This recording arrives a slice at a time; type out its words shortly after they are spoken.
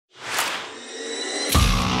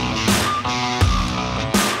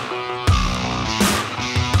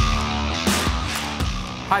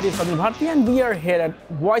Hi, this is Abhi Bharti, and we are here at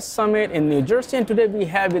Voice Summit in New Jersey, and today we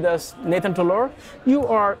have with us Nathan Treloar. You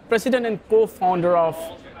are president and co-founder of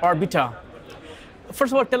Orbita.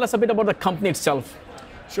 First of all, tell us a bit about the company itself.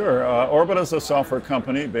 Sure. Orbita is a software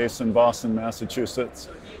company based in Boston, Massachusetts,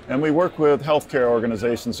 and we work with healthcare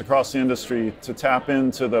organizations across the industry to tap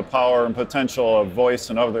into the power and potential of voice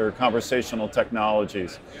and other conversational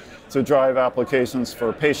technologies to drive applications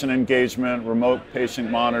for patient engagement, remote patient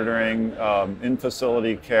monitoring,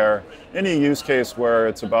 in-facility care, any use case where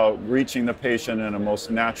it's about reaching the patient in a most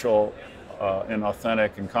natural and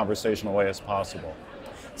authentic and conversational way as possible.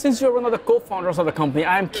 Since you're one of the co-founders of the company,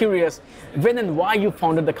 I'm curious when and why you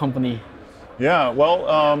founded the company. Yeah,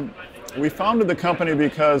 well, we founded the company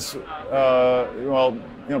because,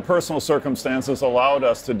 personal circumstances allowed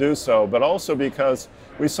us to do so, but also because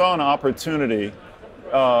we saw an opportunity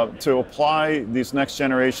to apply these next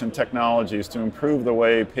generation technologies to improve the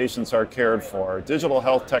way patients are cared for. Digital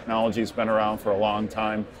health technology has been around for a long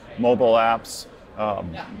time. Mobile apps,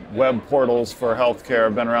 web portals for healthcare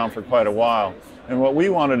have been around for quite a while. And what we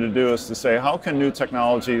wanted to do is to say, how can new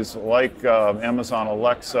technologies like Amazon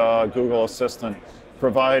Alexa, Google Assistant,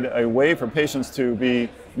 provide a way for patients to be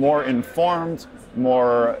more informed,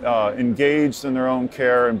 more engaged in their own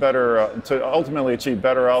care, and better to ultimately achieve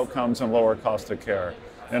better outcomes and lower cost of care.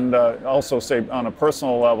 And also say on a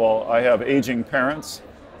personal level, I have aging parents,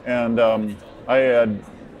 and I had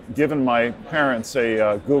given my parents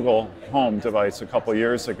a Google Home device a couple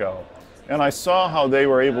years ago. And I saw how they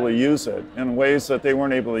were able to use it in ways that they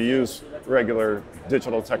weren't able to use regular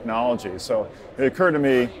digital technology. So it occurred to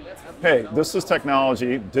me, hey, this is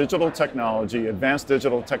technology, digital technology, advanced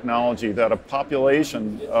digital technology that a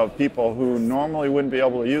population of people who normally wouldn't be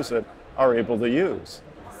able to use it are able to use.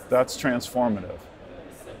 That's transformative.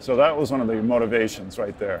 So that was one of the motivations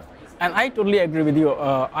right there. And I totally agree with you.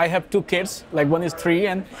 I have two kids, like one is 3,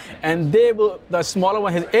 and they will, the smaller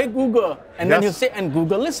one has, hey Google, and then you say, and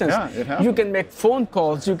Google listens. Yeah, it happens. You can make phone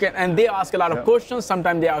calls, and they ask a lot of questions.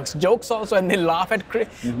 Sometimes they ask jokes also, and they laugh at.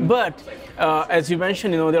 But as you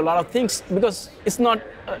mentioned, there are a lot of things because it's not.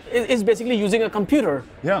 It's basically using a computer.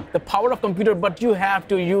 Yeah. The power of computer, but you have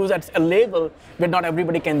to use at a level where not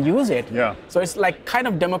everybody can use it. Yeah. So it's like kind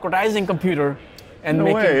of democratizing computer, and in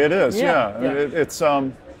a way, it is. Yeah. It's.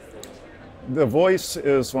 The voice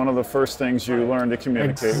is one of the first things you learn to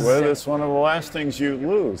communicate with. It's one of the last things you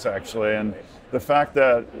lose, actually. And the fact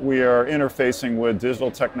that we are interfacing with digital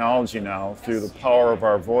technology now through the power of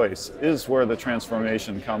our voice is where the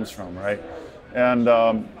transformation comes from, right? And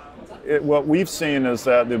what we've seen is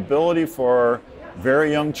that the ability for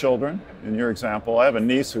very young children, in your example, I have a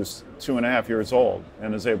niece who's 2.5 years old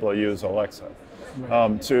and is able to use Alexa.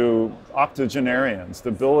 To octogenarians, the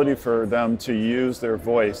ability for them to use their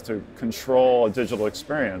voice to control a digital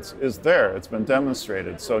experience is there. It's been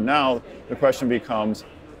demonstrated. So now the question becomes,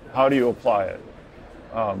 how do you apply it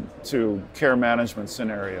to care management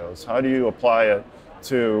scenarios? How do you apply it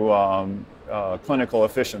to clinical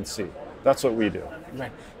efficiency? That's what we do.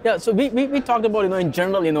 Right. Yeah. So we talked about in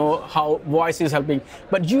general how voice is helping,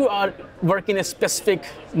 but you are working a specific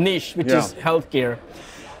niche which is healthcare.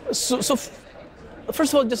 So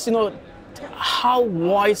first of all, just how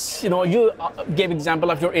voice, you gave example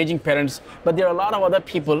of your aging parents, but there are a lot of other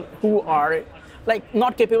people who are like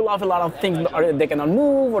not capable of a lot of things, or they cannot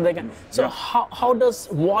move, or they can. So how does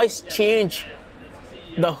voice change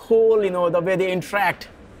the whole, the way they interact?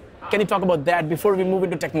 Can you talk about that before we move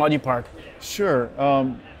into technology part? Sure.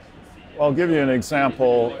 I'll give you an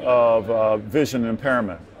example of vision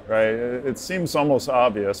impairment. Right? It seems almost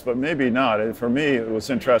obvious, but maybe not. For me, it was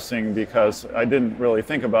interesting because I didn't really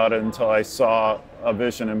think about it until I saw a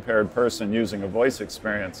vision impaired person using a voice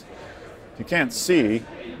experience. If you can't see,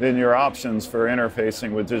 then your options for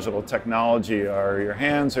interfacing with digital technology are your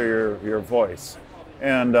hands or your voice.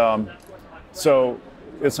 And so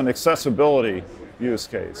it's an accessibility use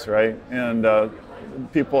case, right? And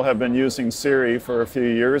people have been using Siri for a few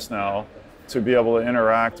years now to be able to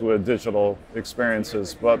interact with digital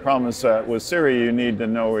experiences. But the problem is that with Siri, you need to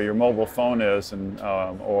know where your mobile phone is and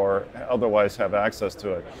or otherwise have access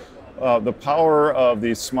to it. The power of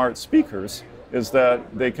these smart speakers is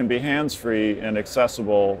that they can be hands-free and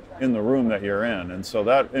accessible in the room that you're in. And so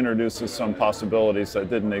that introduces some possibilities that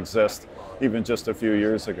didn't exist even just a few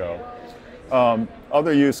years ago.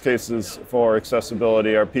 Other use cases for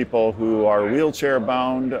accessibility are people who are wheelchair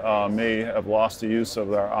bound, may have lost the use of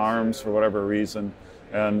their arms for whatever reason.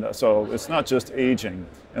 And so it's not just aging.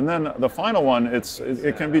 And then the final one,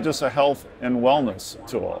 it can be just a health and wellness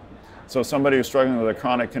tool. So somebody who's struggling with a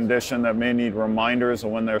chronic condition that may need reminders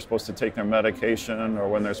of when they're supposed to take their medication or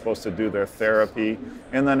when they're supposed to do their therapy,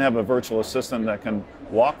 and then have a virtual assistant that can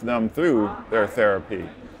walk them through their therapy.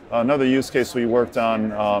 Another use case we worked on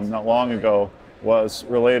not long ago was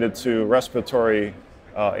related to respiratory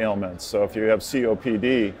ailments. So if you have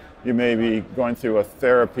COPD, you may be going through a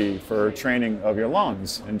therapy for training of your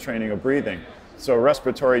lungs and training of breathing. So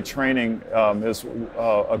respiratory training is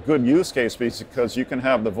a good use case because you can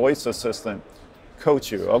have the voice assistant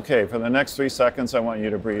coach you. Okay, for the next 3 seconds, I want you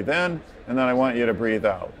to breathe in, and then I want you to breathe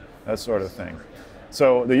out, that sort of thing.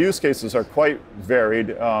 So the use cases are quite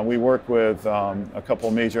varied. We work with a couple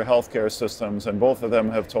major healthcare systems, and both of them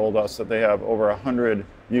have told us that they have over 100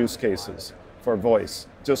 use cases for voice,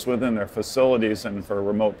 just within their facilities and for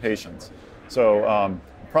remote patients. So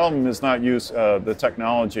the problem is not the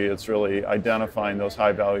technology, it's really identifying those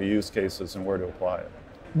high-value use cases and where to apply it.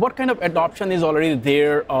 What kind of adoption is already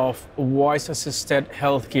there of voice-assisted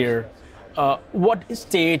healthcare? What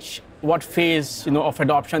stage, what phase, of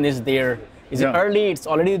adoption is there? Is it early? It's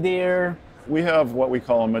already there? We have what we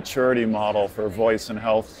call a maturity model for voice in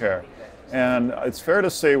healthcare, and it's fair to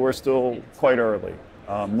say we're still quite early.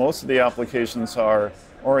 Most of the applications are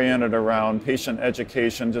oriented around patient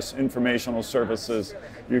education, just informational services.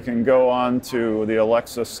 You can go on to the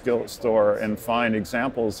Alexa skill store and find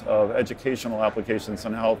examples of educational applications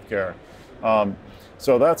in healthcare.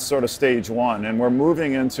 So that's sort of stage one, and we're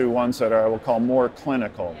moving into ones that are, I will call, more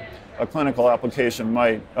clinical. A clinical application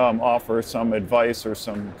might offer some advice or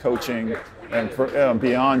some coaching and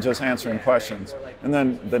beyond just answering questions. And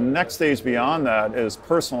then the next stage beyond that is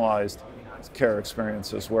personalized care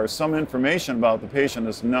experiences where some information about the patient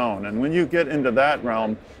is known. And when you get into that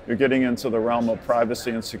realm, you're getting into the realm of privacy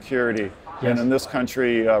and security. Yes. And in this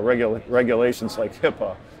country, regulations like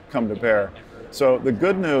HIPAA come to bear. So the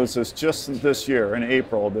good news is just this year, in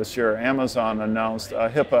April this year, Amazon announced a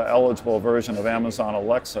HIPAA-eligible version of Amazon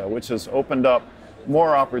Alexa, which has opened up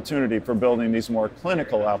more opportunity for building these more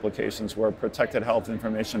clinical applications where protected health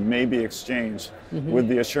information may be exchanged with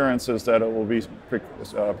the assurances that it will be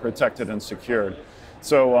protected and secured.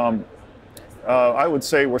 So I would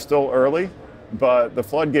say we're still early, but the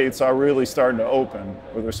floodgates are really starting to open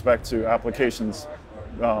with respect to applications,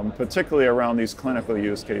 particularly around these clinical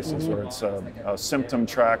use cases where it's symptom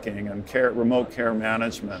tracking and remote care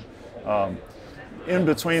management. In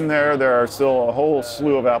between there are still a whole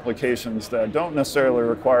slew of applications that don't necessarily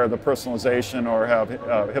require the personalization or have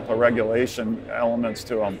HIPAA regulation elements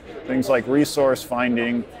to them. Things like resource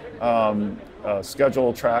finding,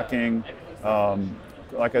 schedule tracking,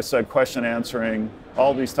 like I said, question answering.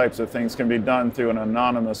 All these types of things can be done through an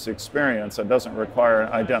anonymous experience that doesn't require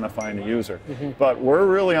identifying the user. But we're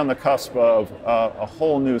really on the cusp of a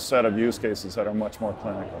whole new set of use cases that are much more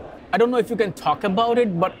clinical. I don't know if you can talk about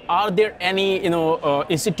it, but are there any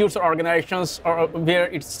institutes or organizations where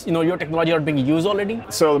it's your technology are being used already?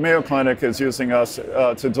 So the Mayo Clinic is using us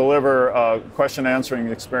to deliver a question answering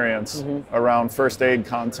experience around first aid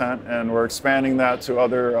content, and we're expanding that to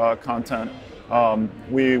other content.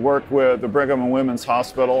 We work with the Brigham and Women's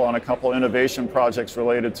Hospital on a couple innovation projects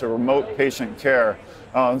related to remote patient care.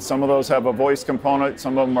 Some of those have a voice component,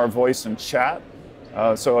 some of them are voice and chat.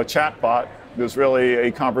 So a chatbot is really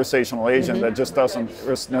a conversational agent that just doesn't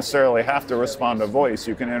necessarily have to respond to voice.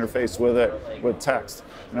 You can interface with it with text.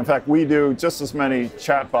 And in fact, we do just as many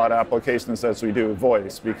chatbot applications as we do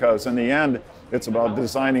voice, because in the end, it's about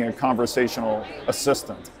designing a conversational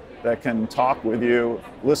assistant that can talk with you,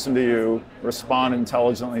 listen to you, respond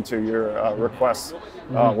intelligently to your requests,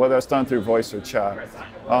 whether it's done through voice or chat.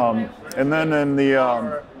 And then in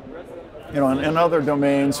the in other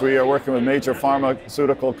domains, we are working with major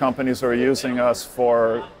pharmaceutical companies who are using us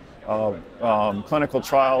for clinical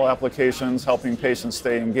trial applications, helping patients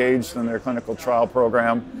stay engaged in their clinical trial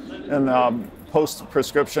program, and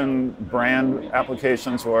post-prescription brand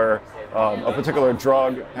applications where a particular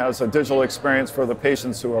drug has a digital experience for the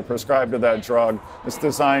patients who are prescribed to that drug. It's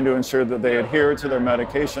designed to ensure that they adhere to their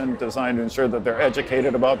medication, designed to ensure that they're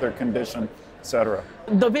educated about their condition, etc.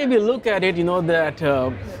 The way we look at it, that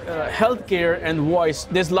healthcare and voice,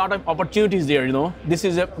 there's a lot of opportunities there. This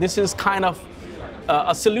is kind of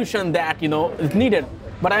a solution that is needed.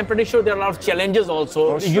 But I'm pretty sure there are a lot of challenges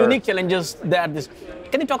also, unique challenges that this.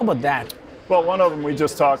 Can you talk about that? Well, one of them we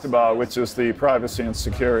just talked about, which is the privacy and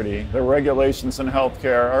security. The regulations in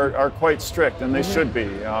healthcare are quite strict, and they should be.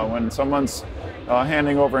 When someone's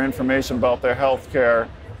handing over information about their healthcare,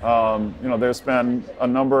 there's been a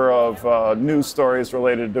number of news stories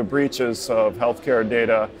related to breaches of healthcare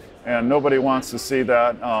data, and nobody wants to see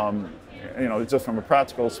that. just from a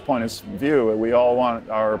practical point of view, we all want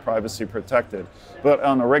our privacy protected. But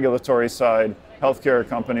on the regulatory side, healthcare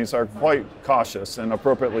companies are quite cautious, and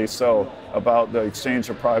appropriately so, about the exchange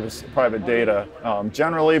of private data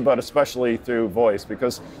generally, but especially through voice,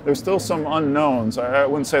 because there's still some unknowns. I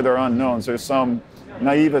wouldn't say they're unknowns. There's some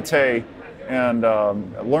naivete and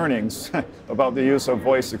learnings about the use of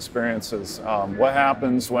voice experiences. What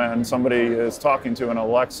happens when somebody is talking to an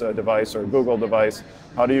Alexa device or a Google device?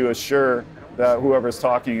 How do you assure that whoever's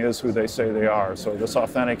talking is who they say they are? So this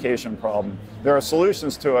authentication problem. There are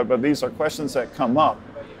solutions to it, but these are questions that come up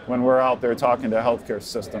when we're out there talking to healthcare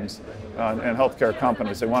systems and healthcare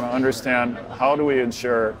companies. They want to understand, how do we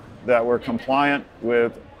ensure that we're compliant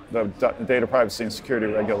with the data privacy and security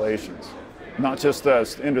regulations? Not just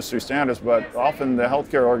as industry standards, but often the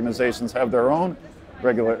healthcare organizations have their own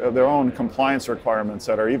compliance requirements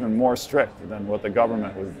that are even more strict than what the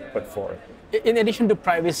government would put forth. In addition to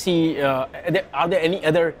privacy, are there any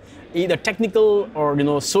other either technical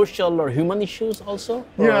or social or human issues also?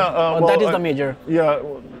 Or, well, that is the major. Yeah.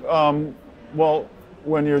 Well,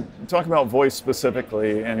 when you're talking about voice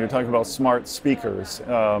specifically, and you're talking about smart speakers,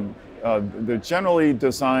 they're generally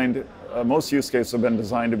designed. Most use cases have been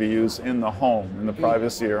designed to be used in the home, in the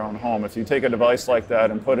privacy of your own home. If you take a device like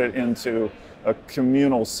that and put it into a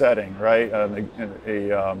communal setting, right,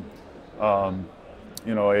 a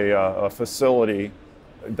facility,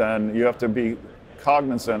 then you have to be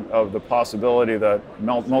cognizant of the possibility that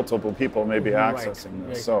multiple people may be accessing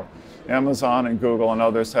this. Right. So Amazon and Google and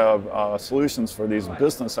others have solutions for these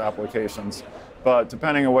business applications. But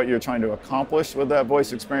depending on what you're trying to accomplish with that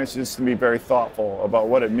voice experience, you just need to be very thoughtful about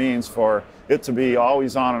what it means for it to be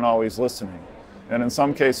always on and always listening. And in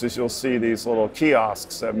some cases, you'll see these little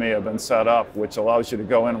kiosks that may have been set up, which allows you to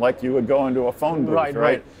go in like you would go into a phone booth,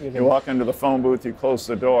 right? You walk into the phone booth, you close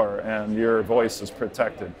the door, and your voice is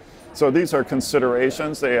protected. So these are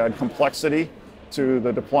considerations. They add complexity to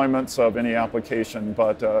the deployments of any application,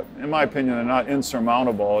 but in my opinion, they're not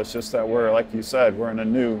insurmountable. It's just that we're, like you said, we're in a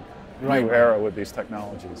new era with these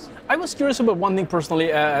technologies. I was curious about one thing personally.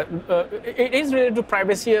 It is related to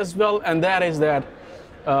privacy as well, and that is that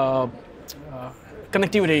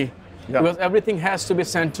connectivity, because everything has to be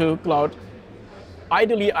sent to cloud.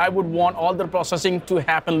 Ideally, I would want all the processing to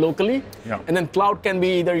happen locally, and then cloud can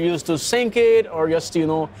be either used to sync it or just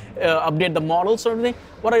update the models or anything.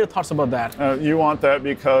 What are your thoughts about that? You want that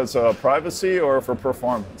because of privacy or for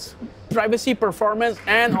performance? Privacy, performance,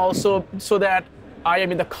 and also so that I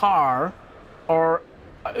am in the car, or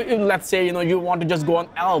let's say you want to just go on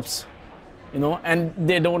Alps, and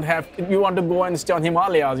they don't have. You want to go and stay on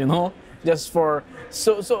Himalayas, just for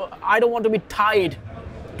so I don't want to be tied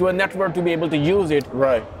to a network to be able to use it.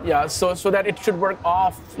 Right. Yeah. So that it should work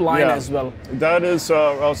offline as well. That is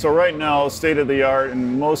so right now, state of the art,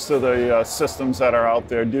 and most of the systems that are out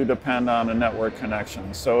there do depend on a network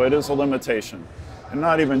connection. So it is a limitation. And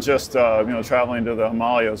not even just traveling to the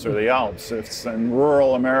Himalayas or the Alps. It's in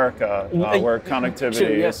rural America where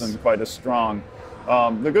connectivity isn't quite as strong.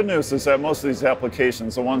 The good news is that most of these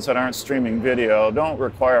applications, the ones that aren't streaming video, don't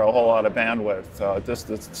require a whole lot of bandwidth. Just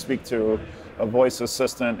to speak to a voice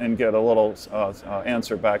assistant and get a little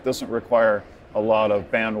answer back doesn't require a lot of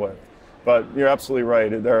bandwidth. But you're absolutely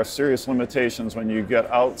right. There are serious limitations when you get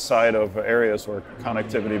outside of areas where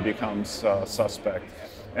connectivity becomes suspect.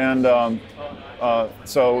 And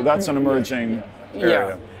so that's an emerging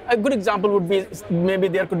area. A good example would be maybe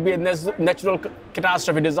there could be a natural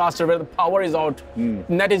catastrophe, disaster where the power is out,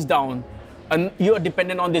 net is down, and you are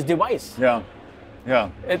dependent on this device.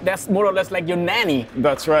 That's more or less like your nanny.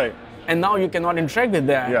 That's right. And now you cannot interact with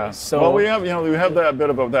that. Yeah. So well, we have that bit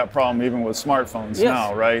of that problem even with smartphones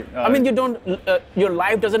now, right? I mean, your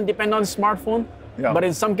life doesn't depend on smartphone. But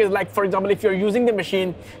in some cases, like for example, if you're using the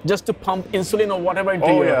machine just to pump insulin or whatever into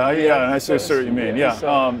your... I see what you mean.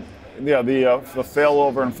 The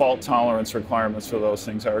failover and fault tolerance requirements for those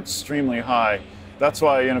things are extremely high. That's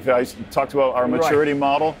why, if I talked about our maturity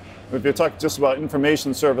model, if you talk just about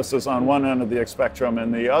information services on one end of the spectrum,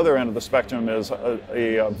 and the other end of the spectrum is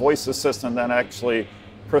a voice assistant that actually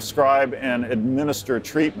prescribe and administer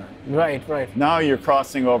treatment. Right. Now you're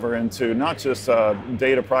crossing over into not just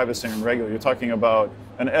data privacy and regulatory. You're talking about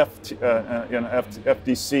an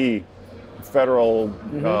FTC, Federal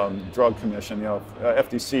Drug Commission,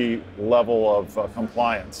 FTC level of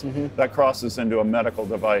compliance. That crosses into a medical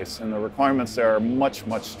device, and the requirements there are much,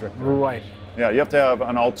 much stricter. Right. Yeah, you have to have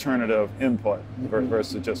an alternative input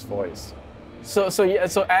versus just voice.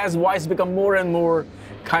 So as voice become more and more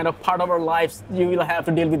kind of part of our lives, you will have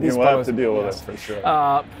to deal with these problems. You will problems. have to deal with it, for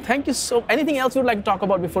sure. Thank you so. Anything else you'd like to talk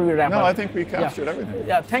about before we wrap up? No, I think we captured everything.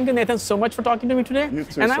 Yeah, thank you, Nathan, so much for talking to me today. You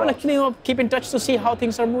too, and I will Sal. actually keep in touch to see how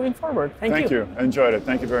things are moving forward. Thank you. Thank you. I enjoyed it.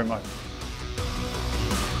 Thank you very much.